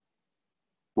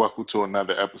Welcome to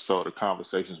another episode of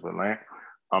Conversations with Lamp.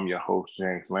 I'm your host,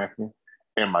 James Lampkin,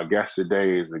 and my guest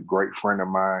today is a great friend of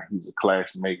mine. He's a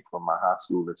classmate from my high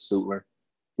school in Suitland.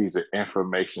 He's an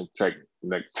information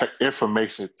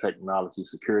technology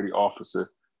security officer,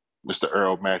 Mr.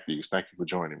 Earl Matthews. Thank you for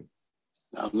joining me.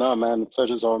 No, man, the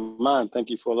pleasure's all mine. Thank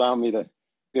you for allowing me to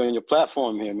be on your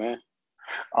platform here, man.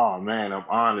 Oh man, I'm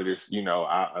honored.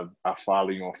 I follow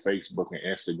you on Facebook and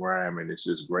Instagram, and it's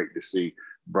just great to see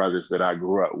brothers that I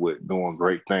grew up with doing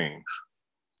great things.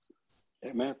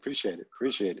 Hey, man, appreciate it.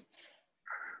 Appreciate it.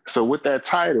 So with that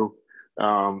title,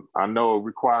 I know it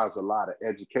requires a lot of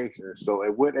education. So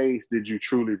at what age did you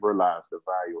truly realize the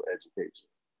value of education?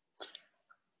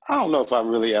 I don't know if I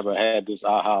really ever had this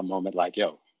aha moment like,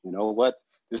 yo, you know what?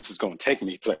 This is going to take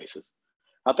me places.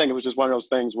 I think it was just one of those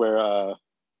things where,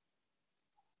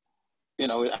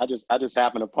 I just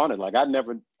happened upon it. Like I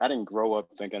didn't grow up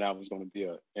thinking I was going to be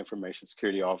an information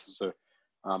security officer.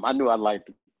 I knew I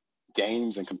liked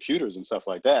games and computers and stuff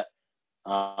like that.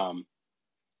 And,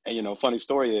 funny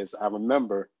story is I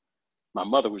remember my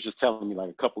mother was just telling me like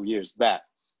a couple years back,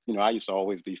 I used to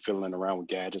always be fiddling around with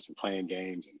gadgets and playing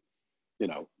games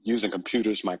and, using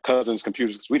computers, my cousin's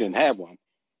computers, because we didn't have one.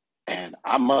 And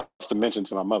I must have mentioned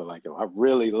to my mother, like, yo, I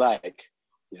really like,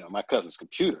 my cousin's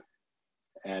computer.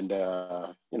 And,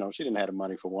 she didn't have the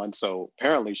money for one. So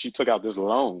apparently she took out this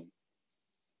loan,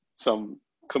 some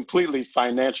completely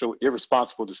financial,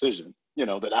 irresponsible decision,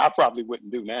 that I probably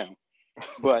wouldn't do now.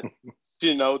 But,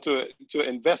 to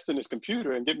invest in this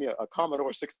computer and give me a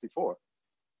Commodore 64.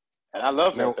 And I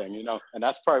love that thing, and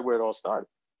that's probably where it all started.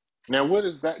 Now, what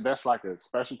is that? That's like a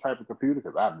special type of computer?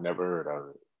 Because I've never heard of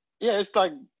it. Yeah, it's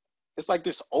like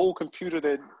this old computer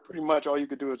that pretty much all you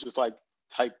could do is just like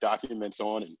type documents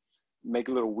on and make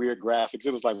little weird graphics.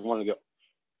 It was like one of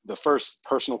the first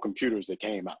personal computers that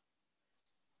came out.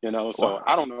 So wow.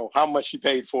 I don't know how much she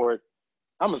paid for it.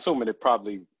 I'm assuming it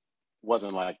probably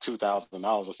wasn't like $2,000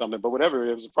 or something, but whatever,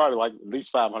 it was probably like at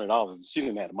least $500. She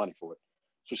didn't have the money for it.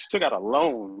 So she took out a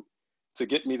loan to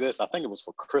get me this. I think it was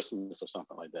for Christmas or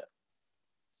something like that.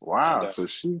 Wow. So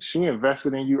she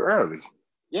invested in you early.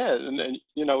 Yeah. And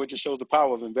it just shows the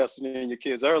power of investing in your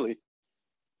kids early.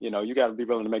 You got to be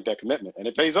willing to make that commitment, and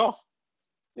it pays off.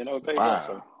 It pays off.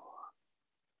 So.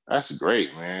 That's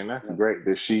great, man. That's great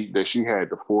that she had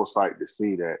the foresight to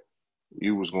see that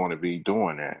you was going to be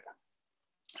doing that.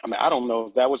 I mean, I don't know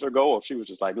if that was her goal, or if she was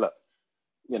just like, look,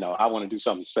 I want to do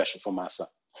something special for my son.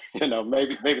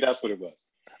 Maybe that's what it was.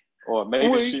 Or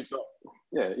maybe she saw.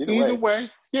 Yeah, either way.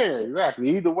 Yeah,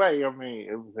 exactly. Either way, I mean,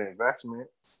 it was an investment.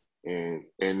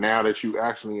 And now that you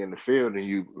actually in the field and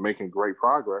you making great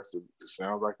progress, it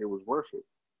sounds like it was worth it.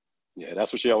 Yeah,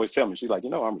 that's what she always tell me. She's like,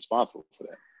 I'm responsible for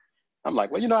that. I'm like,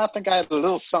 well, I think I had a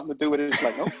little something to do with it. She's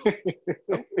like, nope,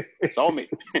 it's all me.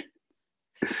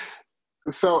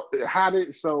 So how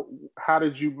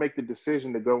did you make the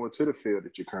decision to go into the field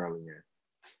that you're currently in?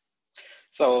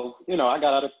 So, I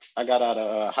got out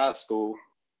of high school.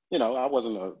 I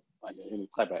wasn't any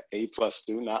type of A+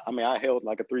 student. I held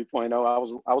like a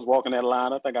 3.0. I was walking that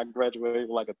line. I think I graduated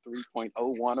with like a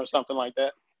 3.01 or something like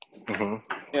that. Mm-hmm.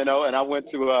 And I went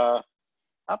to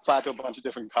I applied to a bunch of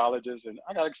different colleges, and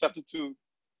I got accepted to,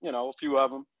 a few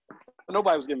of them. But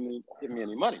nobody was giving me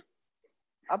any money.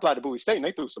 I applied to Bowie State, and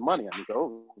they threw some money at me.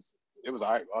 So it was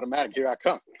all right, automatic. Here I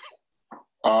come.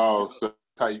 Oh, so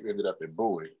that's how you ended up in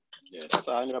Bowie. Yeah, that's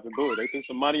how I ended up in Bowie. They threw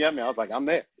some money at me. I was like, I'm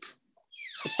there.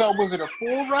 So was it a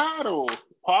full ride or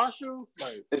partial?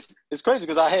 Like, it's crazy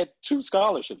because I had 2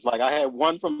 scholarships. Like I had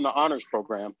one from the honors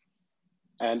program,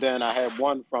 and then I had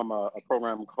one from a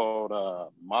program called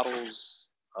Models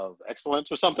of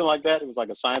Excellence or something like that. It was like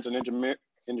a science and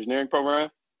engineering program.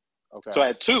 Okay. So I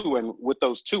had 2, and with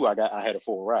those 2, I had a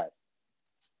full ride.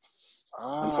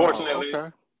 Oh, unfortunately, okay.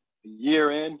 A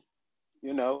year in,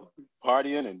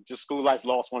 partying and just school life,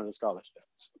 lost one of the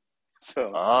scholarships.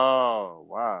 So. Oh,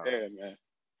 wow. Yeah, man.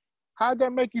 How'd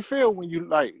that make you feel when you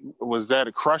was that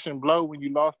a crushing blow when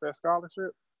you lost that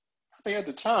scholarship? I think at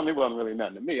the time it wasn't really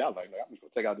nothing to me. I was like, I'm just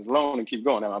gonna take out this loan and keep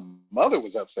going. And my mother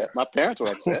was upset. My parents were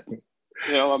upset.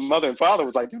 My mother and father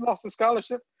was like, you lost the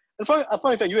scholarship? And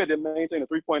funny thing, you had to maintain a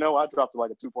 3.0. I dropped to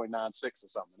like a 2.96 or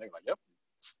something. They were like, yep,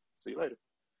 see you later.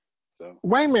 So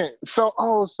wait a minute. So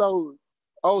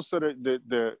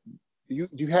the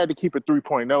you had to keep a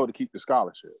 3.0 to keep the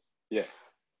scholarship. Yeah.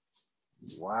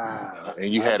 Wow.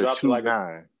 And you had a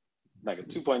 2.9. Like a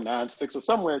 2.96 or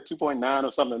somewhere 2.9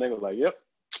 or something. They were like, yep.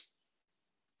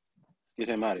 Get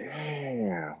him out of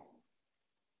here. Damn.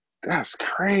 That's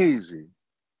crazy.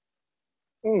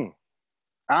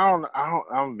 I'm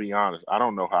gonna be honest. I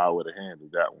don't know how I would have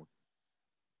handled that one.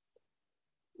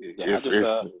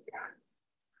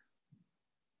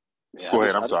 Yeah, Go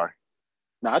ahead. I'm sorry.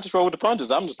 I just roll with the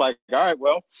punches. I'm just like, all right,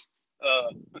 well,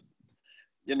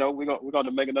 we're going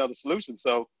to make another solution.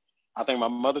 So I think my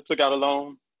mother took out a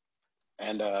loan,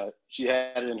 and she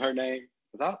had it in her name.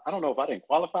 Because I don't know if I didn't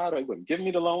qualify or they wouldn't give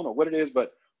me the loan or what it is,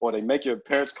 or they make your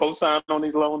parents co-sign on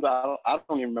these loans. I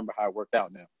don't even remember how it worked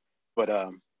out now.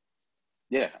 But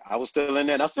yeah, I was still in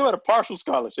there. And I still had a partial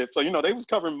scholarship. So, they was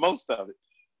covering most of it.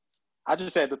 I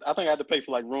think I had to pay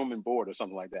for like room and board or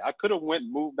something like that. I could have went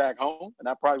and moved back home and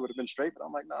I probably would have been straight, but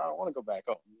I'm like, no, I don't want to go back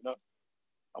home.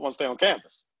 I want to stay on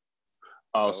campus.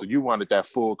 Oh, so you wanted that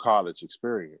full college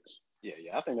experience. Yeah.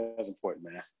 I think that's important,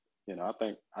 man. I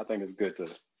think it's good to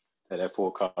have that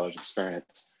full college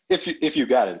experience if you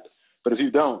got it. But if you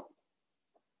don't,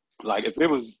 like if it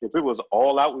was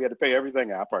all out, we had to pay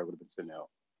everything, I probably would have been sitting there.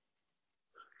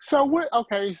 So what?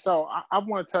 Okay, so I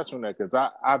want to touch on that because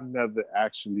I've never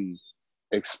actually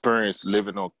experienced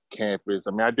living on campus.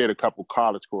 I mean, I did a couple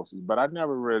college courses, but I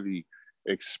never really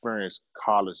experienced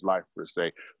college life per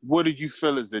se. What do you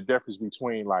feel is the difference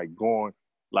between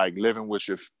living with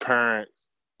your parents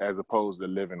as opposed to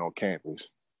living on campus?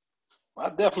 Well,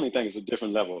 I definitely think it's a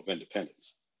different level of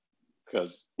independence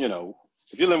because, if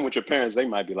you're living with your parents, they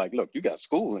might be like, look, you got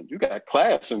school and you got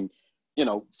class and,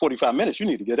 45 minutes, you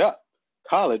need to get up.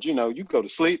 College, you go to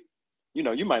sleep,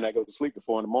 you might not go to sleep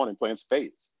before in the morning playing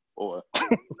spades or,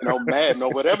 Madden or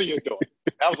whatever you're doing.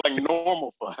 That was like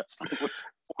normal for us. Like, 4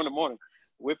 in the morning,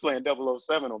 we're playing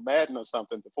 007 or Madden or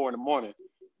something to 4 in the morning.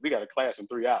 We got a class in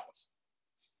 3 hours.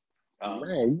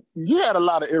 Man, you had a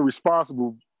lot of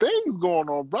irresponsible things going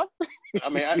on, bro. I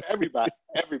mean,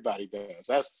 everybody does.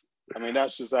 That's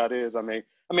just how it is. I mean,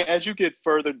 as you get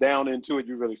further down into it,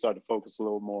 you really start to focus a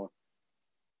little more.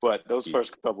 But those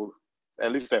first couple,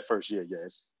 at least that first year,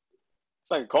 yes,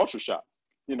 it's like a culture shock.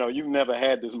 You've never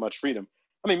had this much freedom.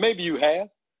 I mean, maybe you have,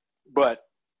 but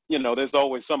there's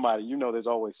always somebody. There's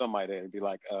always somebody there to be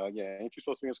like, yeah, ain't you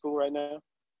supposed to be in school right now?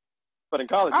 But in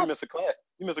college, you miss a class.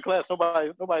 You miss a class.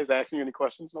 Nobody's asking you any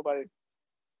questions. Nobody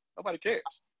cares.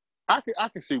 I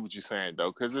can see what you're saying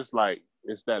though, because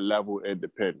it's that level of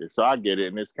independence. So I get it,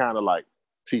 and it's kind of like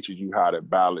teaching you how to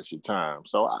balance your time.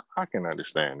 So I can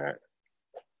understand that.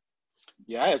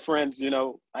 Yeah, I had friends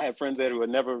there who had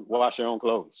never washed their own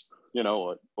clothes,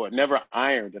 or never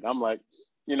ironed. And I'm like,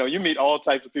 you meet all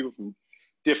types of people from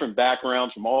different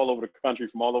backgrounds, from all over the country,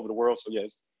 from all over the world. So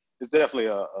yes, it's definitely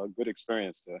a good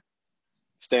experience to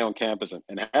stay on campus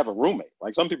and have a roommate.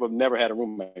 Like some people have never had a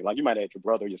roommate. Like you might have had your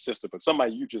brother or your sister, but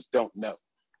somebody you just don't know.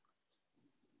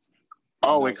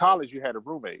 Oh, in college you had a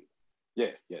roommate?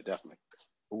 Yeah, definitely.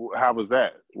 How was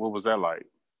that? What was that like?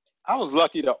 I was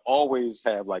lucky to always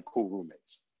have like cool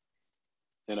roommates.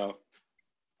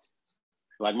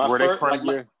 Like my were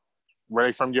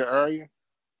they from your area?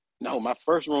 No, my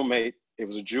first roommate, it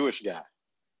was a Jewish guy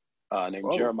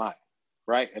named Jeremiah,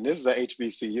 right? And this is a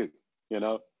HBCU,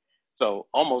 So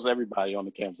almost everybody on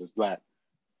the campus is black.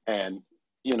 And,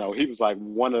 he was like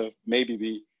one of maybe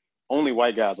the only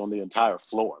white guys on the entire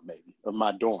floor, maybe, of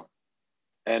my dorm.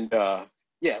 And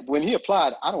when he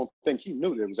applied, I don't think he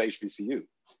knew that it was HBCU.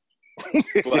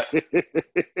 But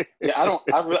yeah,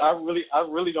 I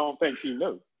really don't think he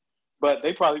knew. But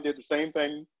they probably did the same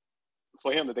thing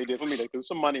for him that they did for me. They threw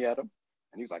some money at him,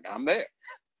 and he's like, "I'm there,"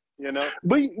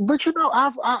 But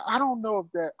I don't know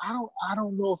if that I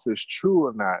don't know if it's true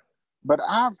or not. But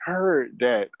I've heard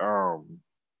that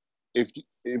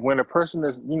when a person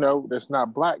that's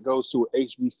not black goes to a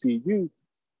HBCU,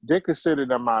 they're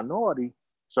considered a minority,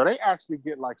 so they actually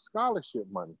get like scholarship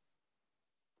money.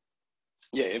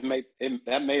 Yeah,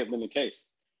 that may have been the case,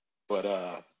 but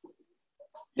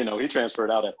he transferred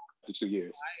out after 2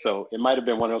 years, so it might have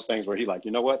been one of those things where he like,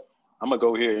 you know what, I'm gonna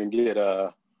go here and get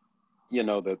the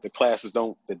classes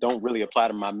that don't really apply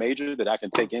to my major that I can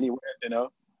take anywhere,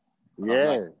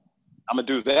 Yeah, I'm gonna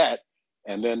do that,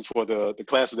 and then for the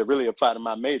classes that really apply to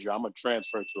my major, I'm gonna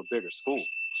transfer to a bigger school.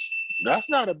 That's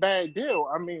not a bad deal.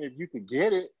 I mean, if you could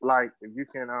get it, like if you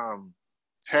can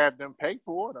have them pay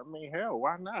for it, I mean, hell,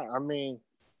 why not? I mean,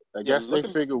 I guess they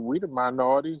figure we the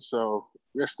minority, so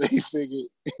I guess they figured.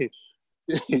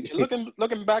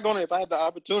 looking back on it, if I had the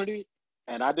opportunity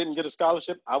and I didn't get a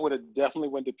scholarship, I would have definitely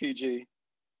went to PG,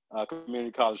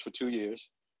 community college, for 2 years,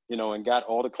 and got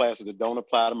all the classes that don't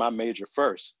apply to my major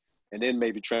first, and then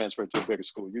maybe transfer to a bigger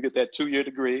school. You get that 2-year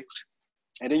degree,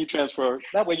 and then you transfer.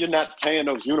 That way you're not paying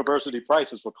those university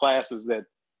prices for classes that,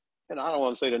 and I don't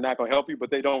want to say they're not going to help you, but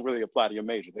they don't really apply to your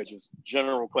major. They're just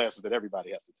general classes that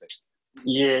everybody has to take.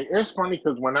 Yeah, it's funny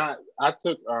because when I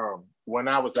took when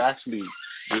I was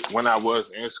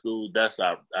in school, that's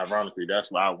ironically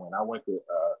that's where I went. I went to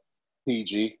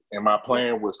PG, and my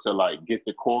plan was to like get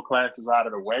the core classes out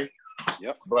of the way,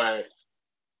 Yep. But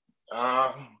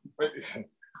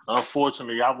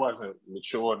unfortunately, I wasn't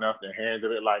mature enough to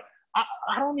handle it. Like I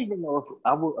don't even know if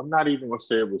I'm not even gonna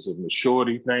say it was a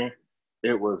maturity thing.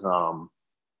 It was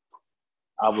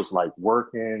I was like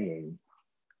working and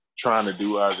trying to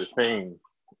do other things,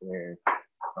 and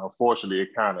unfortunately,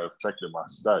 it kind of affected my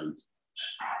studies.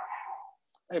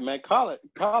 Hey man,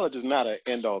 college is not an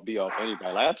end all be all for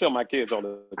anybody. Like I tell my kids all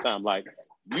the time, like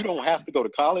you don't have to go to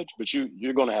college, but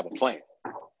you're gonna have a plan.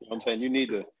 You know what I'm saying? You need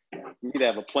to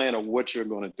have a plan of what you're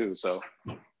gonna do. So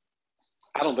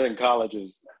I don't think college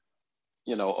is,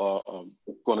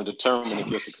 going to determine if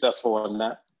you're successful or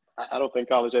not. I don't think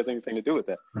college has anything to do with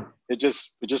that. It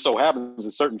just so happens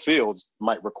that certain fields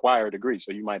might require a degree,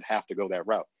 so you might have to go that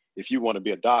route. If you want to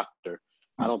be a doctor,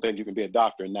 I don't think you can be a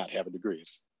doctor and not have a degree.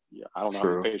 I don't know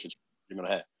how many patients you're going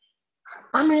to have.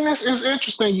 I mean, it's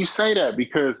interesting you say that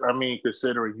because, I mean,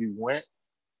 considering you went,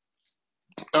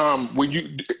 when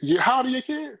you how old are your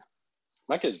kids?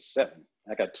 My kids are 7.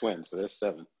 I got twins, so they're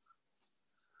 7.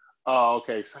 Oh,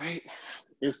 okay. So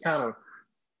it's kind of,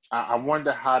 I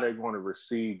wonder how they're going to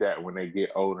receive that when they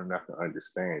get old enough to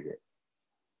understand it.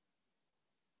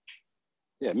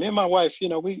 Yeah, me and my wife,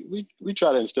 we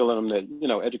try to instill in them that,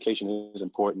 education is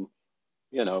important,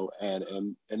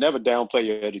 and never downplay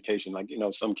your education. Like,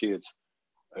 some kids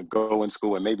go in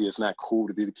school and maybe it's not cool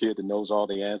to be the kid that knows all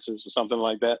the answers or something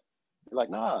like that. You're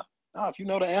like, nah, if you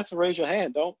know the answer, raise your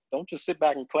hand. Don't just sit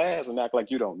back in class and act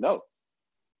like you don't know.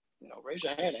 Raise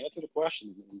your hand, answer the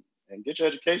question, and get your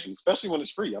education, especially when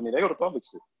it's free. I mean, they go to public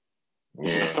school.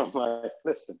 Yeah. I'm like,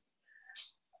 listen.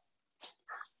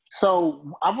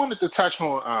 So I wanted to touch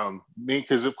on me,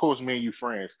 because of course me and you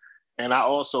friends, and I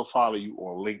also follow you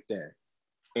on LinkedIn.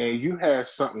 And you have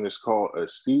something that's called a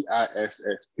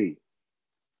CISSP.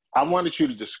 I wanted you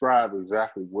to describe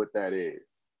exactly what that is.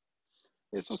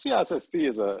 Yeah, so CISSP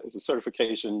is a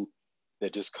certification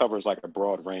that just covers like a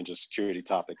broad range of security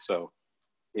topics. So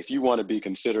if you want to be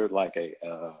considered like I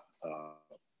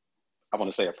want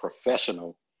to say a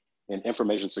professional in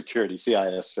information security,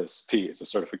 CISSP is a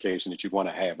certification that you want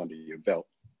to have under your belt.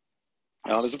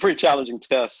 It's a pretty challenging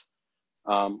test.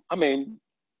 I mean,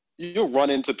 you'll run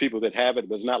into people that have it,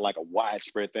 but it's not like a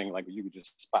widespread thing. Like you could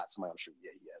just spot somebody, I'm sure,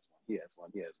 yeah, he has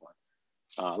one.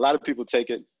 A lot of people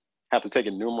have to take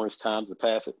it numerous times to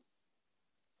pass it.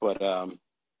 But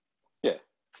yeah,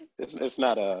 it's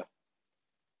not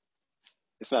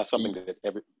something that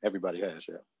everybody has.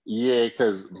 Yeah,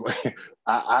 because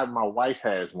my wife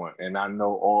has one, and I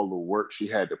know all the work she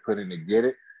had to put in to get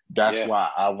it. That's why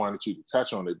I wanted you to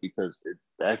touch on it, because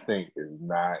that thing is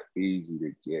not easy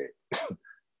to get.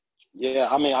 Yeah,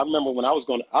 I mean, I remember when I was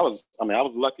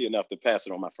lucky enough to pass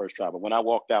it on my first try, but when I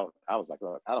walked out, I was like,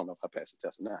 look, I don't know if I passed the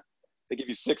test or not. They give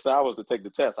you 6 hours to take the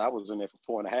test. I was in there for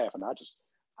 4.5, and I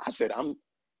said,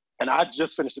 and I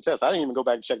just finished the test. I didn't even go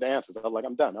back and check the answers. I was like,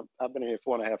 I'm done. I've been here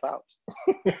 4.5 hours.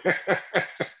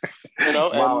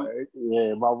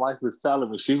 My wife was telling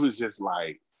me, she was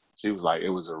like, it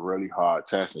was a really hard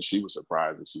test, and she was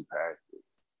surprised that she passed it.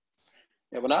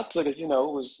 Yeah, when I took it, it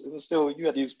was still, you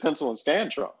had to use pencil and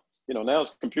Scantron. Now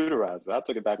it's computerized, but I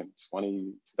took it back in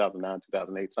 2009,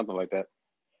 2008, something like that.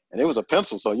 And it was a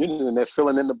pencil, so you're in there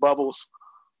filling in the bubbles.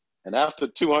 And after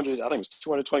 200, I think it was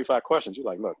 225 questions, you're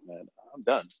like, look, man, I'm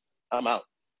done. I'm out.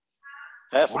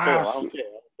 Pass or fail, I don't care.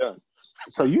 I'm done.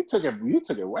 So you took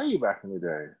it way back in the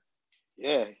day.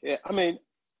 Yeah. I mean,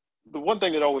 the one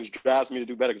thing that always drives me to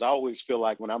do better, because I always feel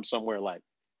like when I'm somewhere, a lot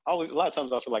of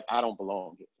times I feel like I don't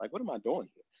belong here. Like, what am I doing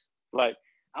here? Like,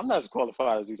 I'm not as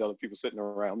qualified as these other people sitting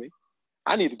around me.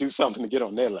 I need to do something to get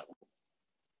on their level.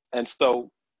 And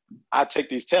so I take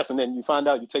these tests, and then you find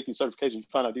out, you take these certifications, you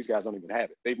find out these guys don't even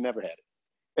have it. They've never had it.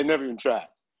 They've never even tried.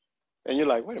 And you're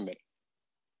like, wait a minute.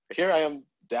 Here I am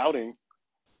doubting,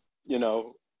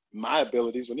 my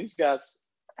abilities when these guys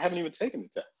haven't even taken the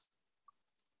test.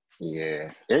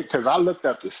 Yeah, because I looked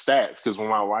up the stats, because when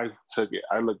my wife took it,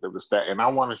 I looked up the stat, and I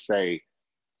want to say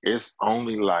it's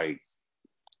only like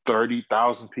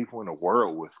 30,000 people in the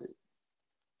world with it.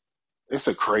 It's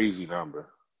a crazy number.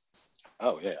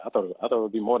 Oh yeah, I thought it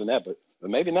would be more than that, but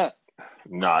maybe not.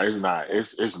 No, it's not.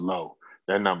 It's low.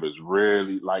 That number is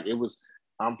really, like, it was.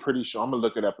 I'm pretty sure, I'm gonna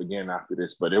look it up again after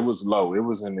this, but it was low. It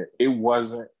wasn't,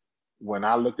 when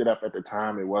I looked it up at the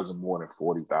time, it wasn't more than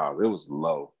 40,000. It was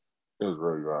low. It was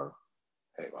really low.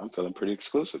 Hey, well, I'm feeling pretty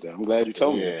exclusive there. I'm glad you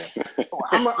told me.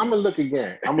 I'm gonna look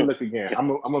again. I'm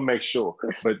gonna make sure.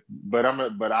 But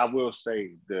I will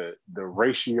say the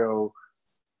ratio,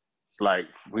 like,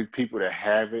 with people that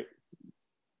have it,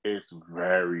 it's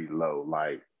very low.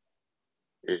 Like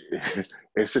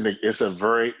it's a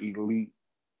very elite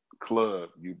club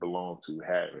you belong to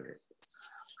having it.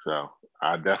 So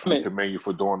I definitely commend you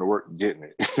for doing the work and getting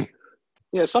it.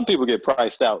 Yeah, some people get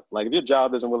priced out. Like if your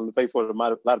job isn't willing to pay for it, a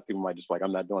lot of people might just like,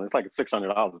 I'm not doing it. It's like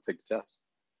 $600 to take the test.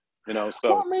 You know, so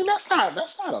well, I mean that's not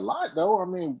a lot though. I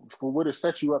mean, for what it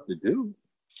sets you up to do.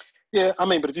 Yeah, I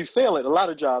mean, but if you fail it, a lot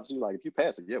of jobs, you like, if you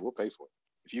pass it, yeah, we'll pay for it.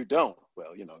 If you don't,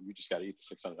 well, you know, you just got to eat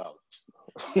the $600.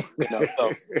 You know,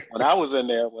 so when I was in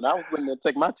there, when I went there to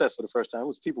take my test for the first time, it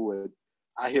was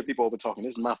I hear people over talking,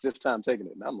 this is my 5th time taking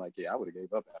it. And I'm like, yeah, I would have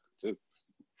gave up after too.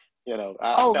 You know,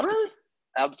 Really?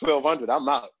 After 1,200, I'm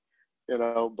out, you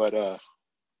know, but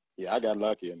yeah, I got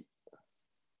lucky. And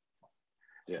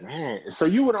yeah. Man, so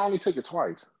you would only take it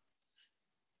twice?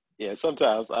 Yeah,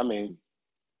 sometimes, I mean,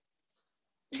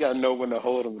 you gotta know when to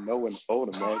hold them and know when to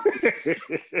fold them, man.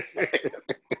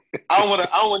 I don't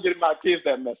want to get my kids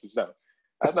that message though.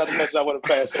 That's not the message I want to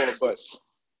pass on. But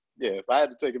yeah, if I had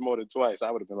to take it more than twice,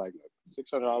 I would have been like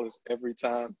 $600 every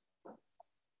time.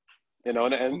 You know,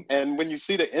 and when you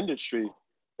see the industry,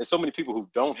 there's so many people who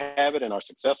don't have it and are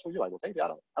successful. You're like, well, maybe I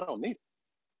don't need it.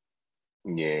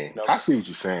 Yeah, You know? I see what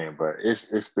you're saying, but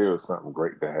it's still something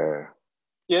great to have.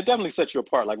 Yeah, it definitely sets you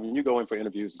apart. Like when you go in for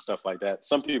interviews and stuff like that,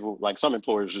 some people, like some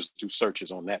employers just do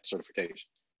searches on that certification.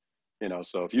 You know,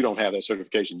 so if you don't have that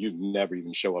certification, you never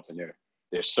even show up in their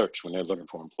search when they're looking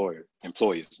for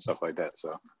employees and stuff like that.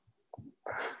 So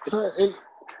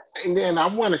and then I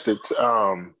wanted to,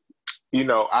 you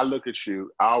know, I look at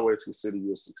you, I always consider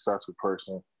you a successful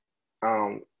person.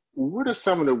 What are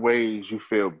some of the ways you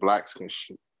feel Blacks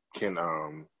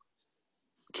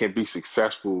can be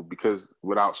successful because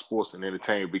without sports and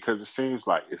entertainment? Because it seems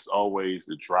like it's always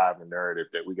the driving narrative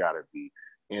that we got to be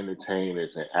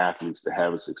entertainers and athletes to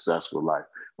have a successful life.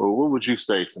 Well, what would you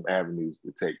say some avenues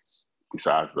to take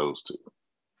besides those two?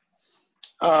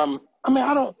 I mean,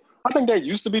 I think that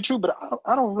used to be true, but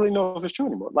I don't really know if it's true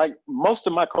anymore. Like most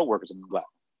of my coworkers are Black.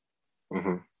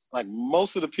 Mm-hmm. Like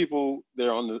most of the people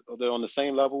they're on the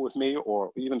same level with me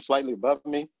or even slightly above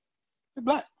me, they're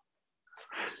Black.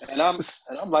 And I'm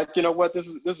like, you know what, this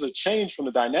is a change from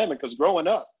the dynamic, because growing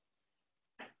up,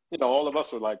 you know, all of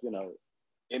us were like, you know,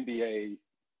 NBA,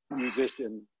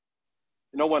 musician.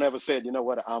 No one ever said, you know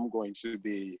what, I'm going to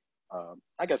be,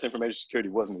 I guess information security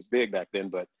wasn't as big back then,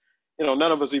 but, you know,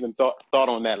 none of us even thought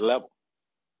on that level.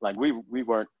 Like we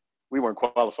weren't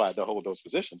qualified to hold those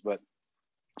positions, but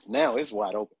now it's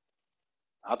wide open.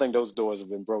 I think those doors have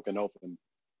been broken open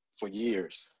for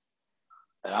years.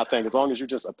 And I think as long as you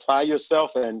just apply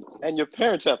yourself, and your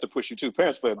parents have to push you too.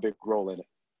 Parents play a big role in it.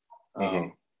 Mm-hmm.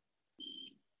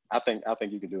 I think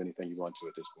you can do anything you want to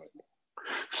at this point.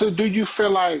 So do you feel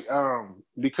like,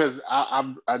 because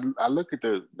I look at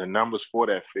the numbers for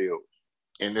that field,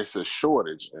 and it's a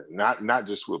shortage, not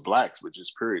just with Blacks, but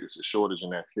just period. It's a shortage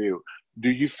in that field. Do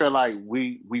you feel like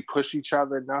we push each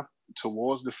other enough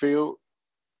towards the field?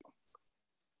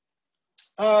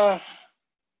 I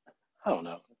don't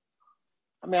know.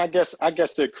 I mean, I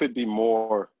guess there could be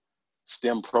more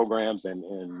STEM programs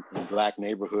in Black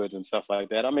neighborhoods and stuff like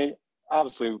that. I mean,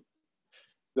 obviously,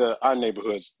 our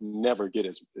neighborhoods never get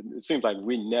it seems like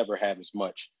we never have as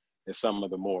much as some of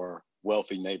the more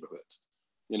wealthy neighborhoods.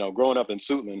 You know, growing up in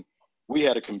Suitland, we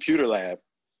had a computer lab,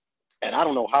 and I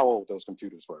don't know how old those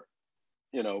computers were.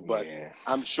 You know, but yeah.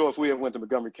 I'm sure if we had went to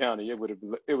Montgomery County, it would have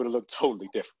looked totally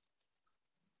different.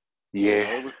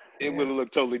 Yeah, you know, it would have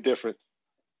looked totally different.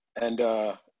 And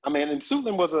I mean, and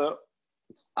Suitland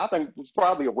I think was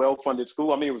probably a well-funded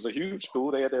school. I mean, it was a huge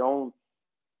school. They had their own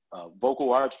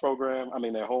vocal arts program. I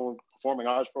mean, their whole performing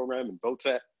arts program and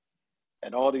VOTEC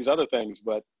and all these other things.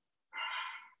 But,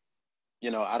 you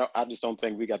know, I just don't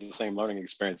think we got the same learning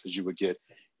experience as you would get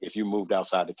if you moved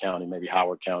outside the county, maybe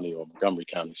Howard County or Montgomery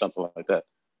County, something like that.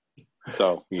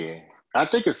 So, yeah, I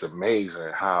think it's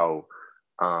amazing how,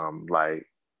 like,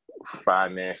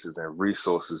 finances and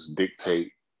resources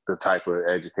dictate the type of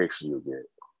education you get.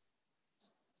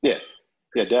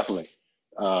 Yeah, definitely.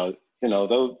 You know,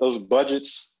 those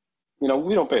budgets, you know,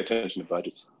 we don't pay attention to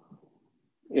budgets.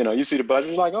 You know, you see the budget,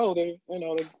 you're like, oh, they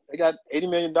got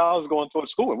 $80 million going towards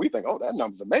school, and we think, oh, that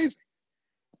number's amazing.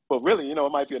 But really, you know,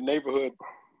 it might be a neighborhood,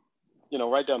 you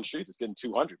know, right down the street that's getting $200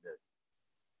 million.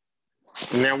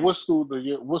 Now, what schools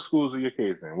are your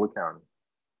kids in? What county?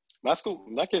 My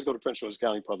kids go to Prince George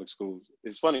County Public Schools.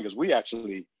 It's funny because we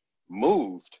actually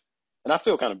moved, and I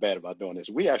feel kind of bad about doing this.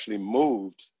 We actually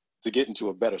moved to get into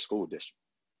a better school district.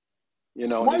 You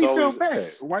know, why you feel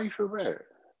bad? Why you feel bad?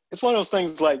 It's one of those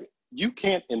things like you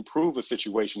can't improve a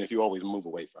situation if you always move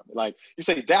away from it. Like you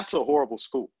say, that's a horrible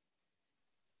school,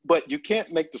 but you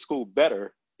can't make the school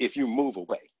better if you move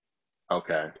away.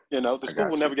 Okay. You know, the I school got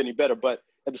will you. never get any better, but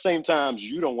at the same time,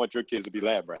 you don't want your kids to be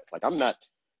lab rats. Like, I'm not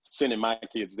sending my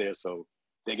kids there so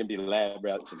they can be lab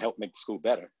rats and help make the school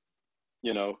better,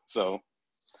 you know? So,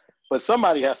 but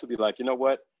somebody has to be like, you know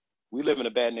what? We live in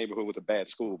a bad neighborhood with a bad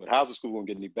school, but how's the school gonna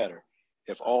get any better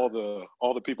if all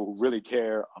the people who really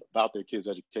care about their kids'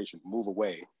 education move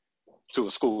away to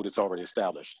a school that's already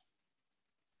established?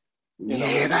 You know,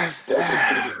 Yeah, it'll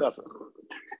continue to suffer.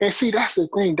 and see, that's the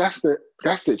thing. That's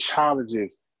the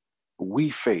challenges we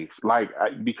face. Like,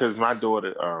 because my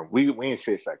daughter, we in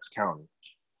Fairfax County,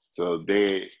 so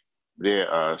their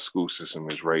school system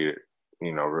is rated,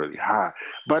 really high.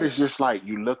 But it's just like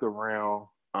you look around,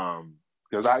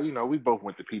 because we both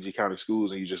went to PG County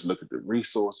schools, and you just look at the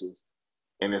resources,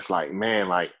 and it's like, man,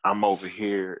 like I'm over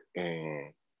here,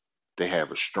 and they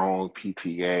have a strong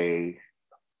PTA,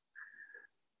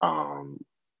 um,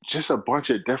 just a bunch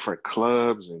of different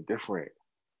clubs and different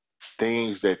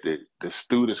things that the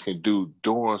students can do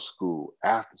during school,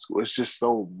 after school. It's just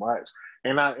so much.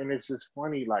 And it's just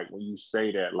funny, like when you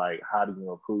say that, like, how do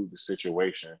you improve the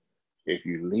situation if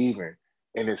you're leaving?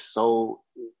 And it's so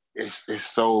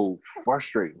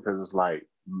frustrating because it's like,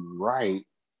 right,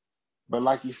 but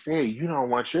like you said, you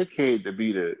don't want your kid to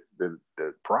be the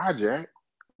project.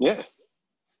 Yeah.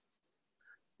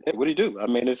 Yeah, what do you do? I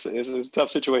mean, it's a tough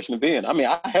situation to be in. I mean,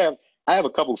 I have a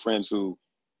couple friends who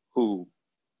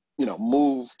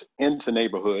moved into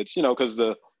neighborhoods, because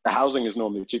the housing is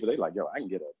normally cheaper. They like, yo, I can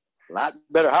get a lot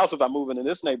better house if I move into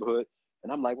this neighborhood.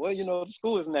 And I'm like, well, the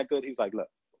school isn't that good. He's like, look,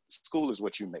 school is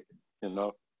what you make it. And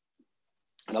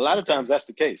a lot of times that's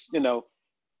the case.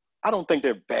 I don't think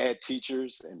they're bad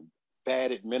teachers and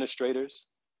bad administrators.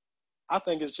 I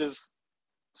think it's just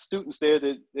students there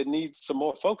that need some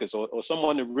more focus, or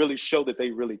someone to really show that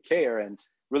they really care and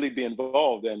really be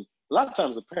involved. And a lot of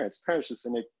times the parents just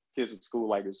send their kids at school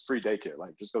like it's free daycare.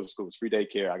 Like, just go to school, it's free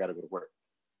daycare, I got to go to work.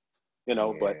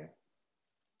 Yeah. But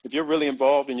if you're really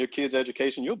involved in your kids'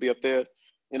 education, you'll be up there,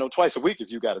 twice a week if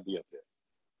you got to be up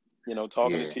there,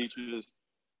 talking to teachers,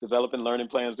 developing learning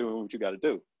plans, doing what you got to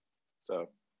do. So.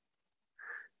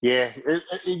 Yeah,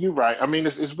 you're right. I mean,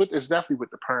 it's definitely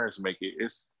what the parents make it.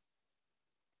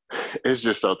 It's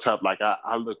just so tough. Like,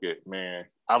 I look at, man,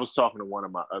 I was talking to one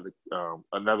of my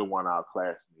another one of our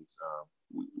classmates.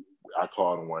 I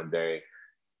called him one day,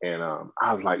 and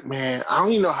I was like, man, I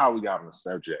don't even know how we got on the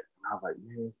subject. And I was like,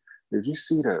 man, did you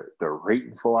see the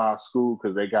rating for our school?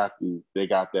 Because they got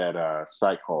that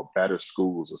site called Better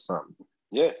Schools or something.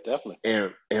 Yeah, definitely.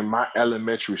 And my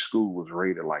elementary school was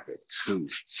rated like a 2,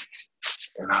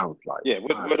 and I was like, yeah,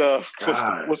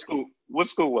 what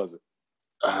school was it?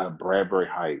 Bradbury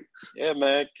Heights. Yeah,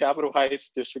 man. Capitol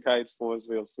Heights, District Heights,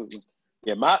 Forestville.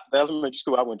 Yeah, the elementary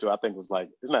school I went to, I think, was like,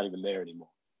 it's not even there anymore.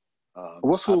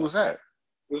 What school was that?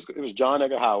 It was John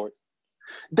Edgar Howard.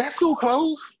 That school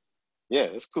closed? Yeah,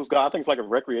 this school's got, I think it's like a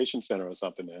recreation center or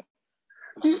something there.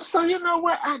 So you know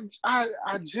what? I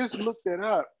just looked it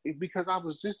up because I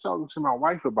was just talking to my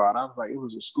wife about it. I was like, it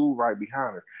was a school right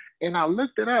behind it. And I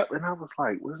looked it up and I was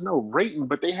like, there's no rating,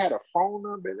 but they had a phone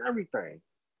number and everything.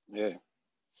 Yeah.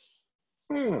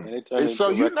 And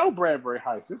so Bradbury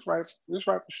Heights. It's right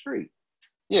up the street.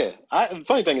 Yeah. The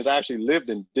funny thing is I actually lived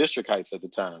in District Heights at the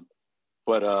time.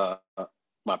 But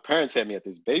my parents had me at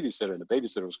this babysitter, and the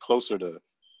babysitter was closer to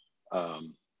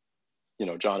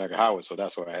John Edgar Howard, so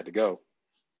that's where I had to go,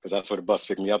 because that's where the bus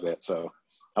picked me up at. So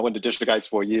I went to District Heights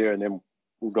for a year, and then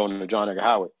we were going to John Edgar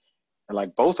Howard. And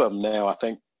like both of them now, I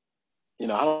think, I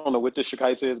don't know what District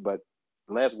Heights is, but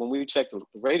when we checked, the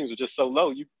ratings are just so low.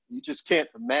 You just can't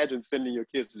imagine sending your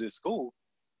kids to this school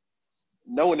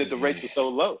knowing that the rates are so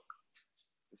low.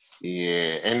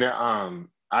 Yeah, and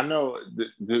I know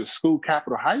the school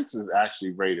Capitol Heights is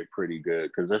actually rated pretty good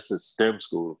because it's a STEM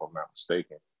school, if I'm not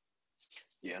mistaken.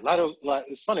 Yeah,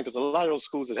 it's funny because a lot of those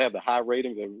schools that have the high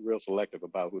ratings are real selective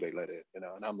about who they let in, and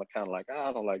I'm kind of like,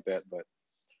 I don't like that, but.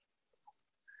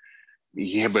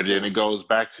 Yeah, but then it goes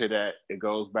back to that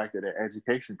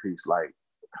education piece. Like,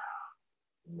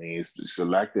 I mean, it's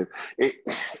selective.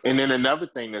 And then another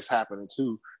thing that's happening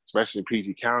too, especially in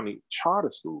PG County,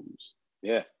 charter schools.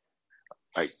 Yeah.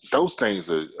 Like, those things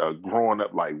are growing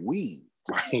up like weeds.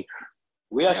 Like,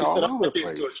 we actually sent our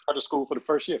kids to a charter school for the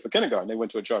first year. For kindergarten, they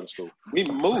went to a charter school. We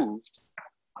moved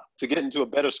to get into a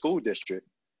better school district.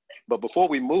 But before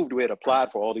we moved, we had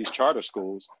applied for all these charter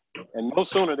schools. And no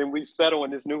sooner than we settle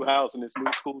in this new house in this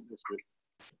new school district,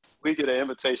 we get an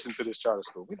invitation to this charter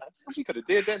school. We could have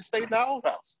did that and stayed in our old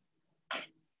house.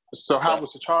 So how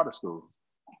was the charter school?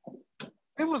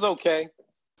 It was okay.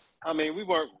 I mean, we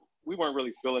weren't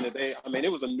really feeling it.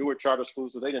 It was a newer charter school,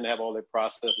 so they didn't have all their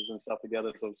processes and stuff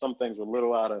together. So some things were a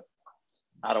little out of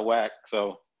out of whack.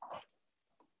 So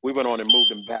we went on and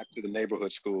moved him back to the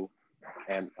neighborhood school.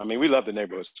 And I mean, we love the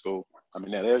neighborhood school. I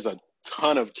mean, now there's a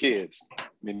ton of kids. I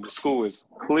mean, the school is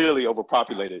clearly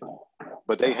overpopulated,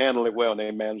 but they handle it well and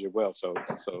they manage it well. So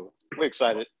we're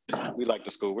excited. We like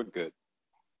the school. We're good.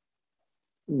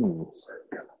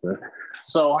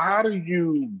 So how do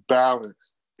you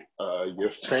balance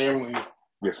your family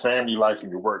life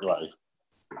and your work life?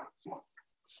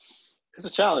 It's a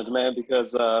challenge, man,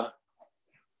 because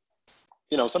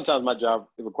sometimes my job,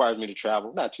 it requires me to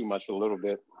travel, not too much, but a little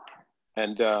bit.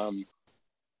 And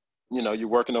you're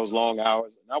working those long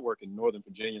hours. And I work in Northern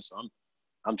Virginia, so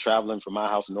I'm traveling from my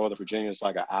house in Northern Virginia. It's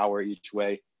like an hour each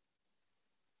way.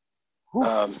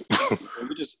 And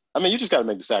you just got to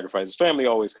make the sacrifices. Family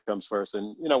always comes first.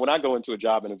 And, when I go into a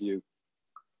job interview,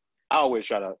 I always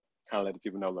try to kind of let the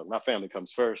people know, look, my family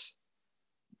comes first.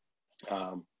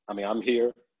 I'm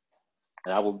here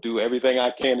and I will do everything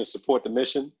I can to support the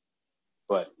mission.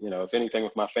 But, if anything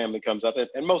with my family comes up,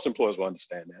 and most employers will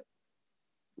understand that.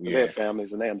 Yeah. They have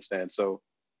families and they understand. So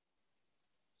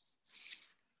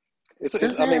it's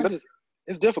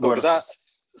difficult because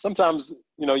sometimes,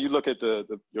 you look at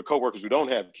your coworkers who don't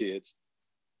have kids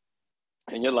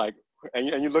and you're like, and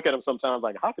you look at them sometimes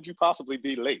like, how could you possibly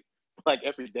be late? Like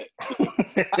every day.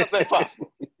 How's that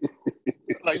possible?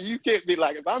 Like, you can't be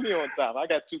like, if I'm here on time, I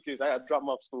got 2 kids, I got to drop them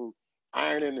off school,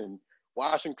 ironing and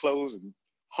washing clothes and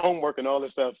homework and all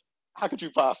this stuff. How could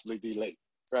you possibly be late?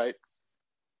 Right?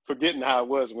 Forgetting how it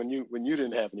was when you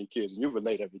didn't have any kids and you were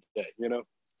late every day,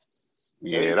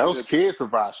 Yeah, those kids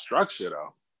provide structure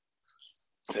though.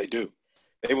 They do.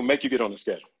 They will make you get on the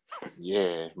schedule.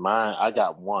 Yeah, I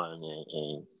got one,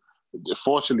 and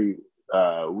fortunately,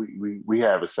 we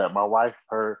have it set. My wife,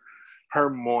 her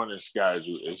morning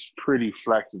schedule is pretty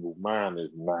flexible. Mine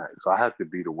is not, so I have to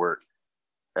be to work.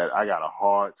 I got a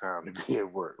hard time to be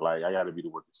at work. Like I got to be to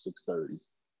work at 6:30.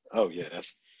 Oh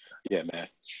yeah, man.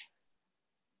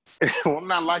 Well, I'm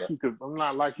not like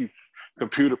you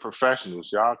computer professionals.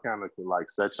 Y'all kind of can like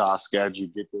set y'all schedule,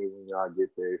 get there when y'all get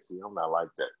there. See, I'm not like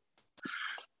that.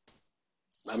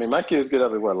 I mean, my kids get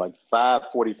up at like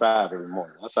 5:45 every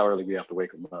morning. That's how early we have to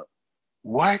wake them up.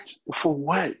 What? For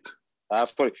what?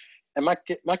 5:40. And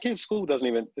my kid's school doesn't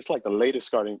even. It's like the latest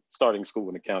starting school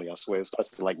in the county. I swear, it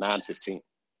starts at like 9:15.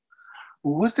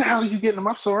 What the hell are you getting them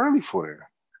up so early for?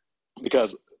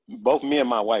 Because both me and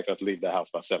my wife have to leave the house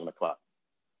by 7:00.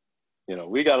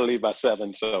 We got to leave by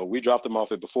 7. So we dropped them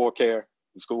off at Before Care.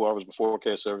 The school offers Before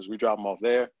Care service. We drop them off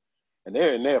there. And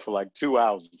they're in there for like 2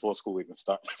 hours before school even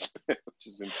starts, which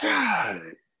is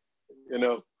insane.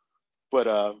 But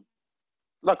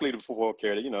luckily the Before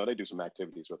Care, they do some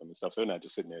activities with them and stuff. So they're not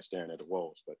just sitting there staring at the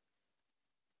walls. But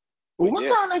what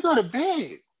time they go to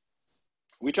bed?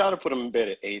 We try to put them in bed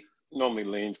at 8. Normally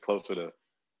leans closer to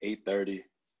 8:30,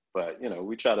 but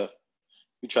we try to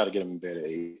get them in bed at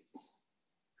 8.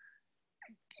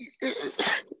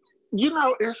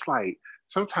 It's like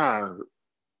sometimes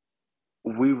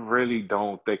we really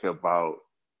don't think about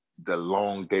the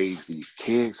long days these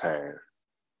kids have.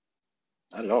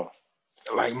 Not at all.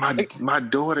 Like my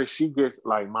daughter, she gets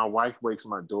like, my wife wakes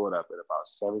my daughter up at about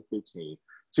 7:15.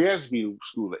 She has to be to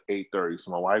school at 8:30.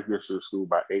 So my wife gets to school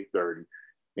by 8:30.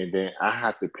 And then I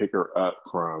have to pick her up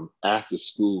from after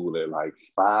school at like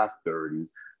 5:30.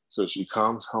 So she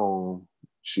comes home,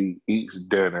 she eats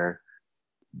dinner,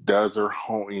 does her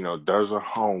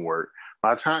homework.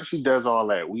 By the time she does all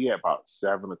that, we at about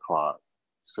 7:00.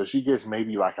 So she gets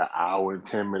maybe like an hour and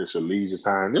 10 minutes of leisure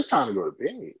time. It's time to go to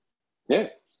bed. Yeah.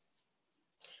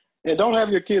 And don't have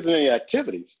your kids in any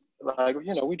activities. Like,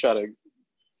 we try to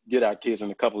get our kids in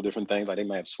a couple of different things. Like they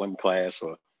might have swim class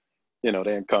or, they're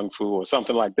in Kung Fu or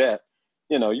something like that.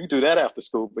 You do that after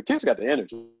school, but kids got the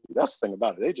energy. That's the thing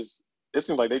about it. It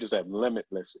seems like they just have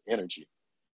limitless energy.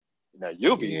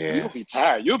 You'll be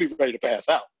tired. You'll be ready to pass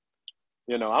out.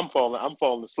 I'm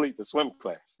falling asleep in swim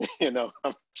class.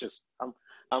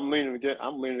 I'm leaning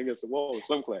against the wall in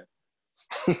swim class.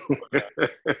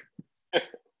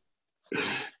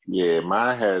 Yeah,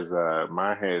 mine has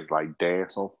like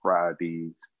dance on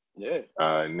Fridays. Yeah.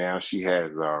 Now she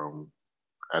has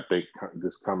I think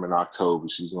this coming October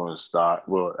she's going to start.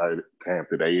 Well, camp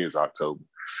today is October,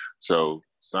 so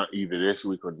either this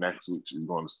week or next week she's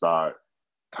going to start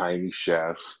Tiny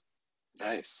Chefs.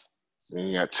 Nice. And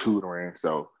you got tutoring.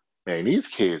 So man, these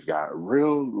kids got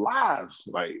real lives.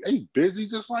 Like they busy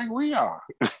just like we are.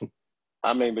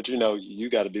 I mean, but you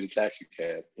got to be the taxi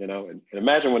cab, and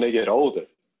imagine when they get older,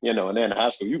 and then in high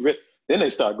school, then they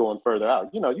start going further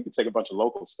out. You can take a bunch of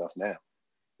local stuff now,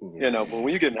 but when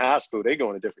you get in high school, they go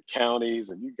into different counties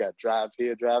and you got drive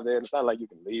here, drive there. And it's not like you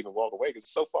can leave and walk away because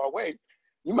it's so far away.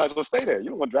 you might as well stay there. You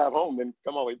don't want to drive home and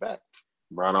come all the way back.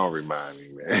 Bro, don't remind me,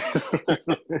 man.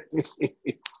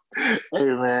 Hey,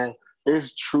 man,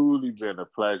 it's truly been a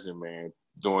pleasure, man,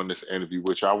 doing this interview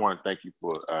with you. I want to thank you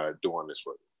for doing this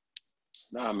with me.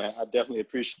 Nah, man, I definitely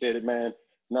appreciate it, man.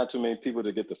 Not too many people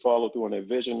to get to follow through on their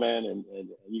vision, man, and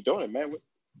you're doing it, man.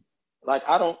 Like,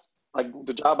 I don't, like,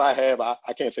 the job I have, I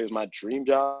can't say it's my dream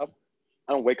job.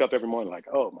 I don't wake up every morning like,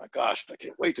 oh my gosh, I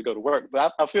can't wait to go to work.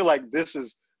 But I feel like this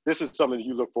is something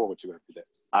you look forward to every day.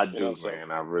 I do,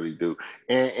 man. I really do.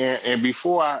 And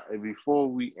before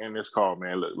we end this call,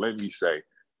 man, look, let me say,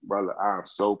 brother, I'm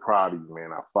so proud of you,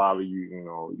 man. I follow you.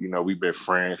 You know, we've been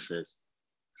friends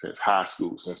since high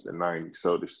school, since the '90s.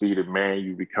 So to see the man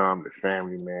you become, the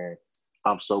family man,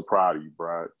 I'm so proud of you,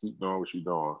 bro. Keep doing what you're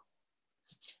doing.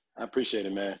 I appreciate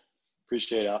it, man.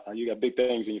 Appreciate it. You got big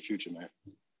things in your future, man.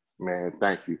 Man,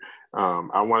 thank you.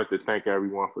 I wanted to thank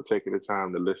everyone for taking the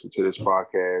time to listen to this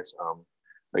podcast.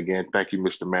 Again, thank you,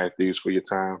 Mr. Matthews, for your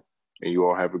time, and you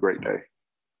all have a great day.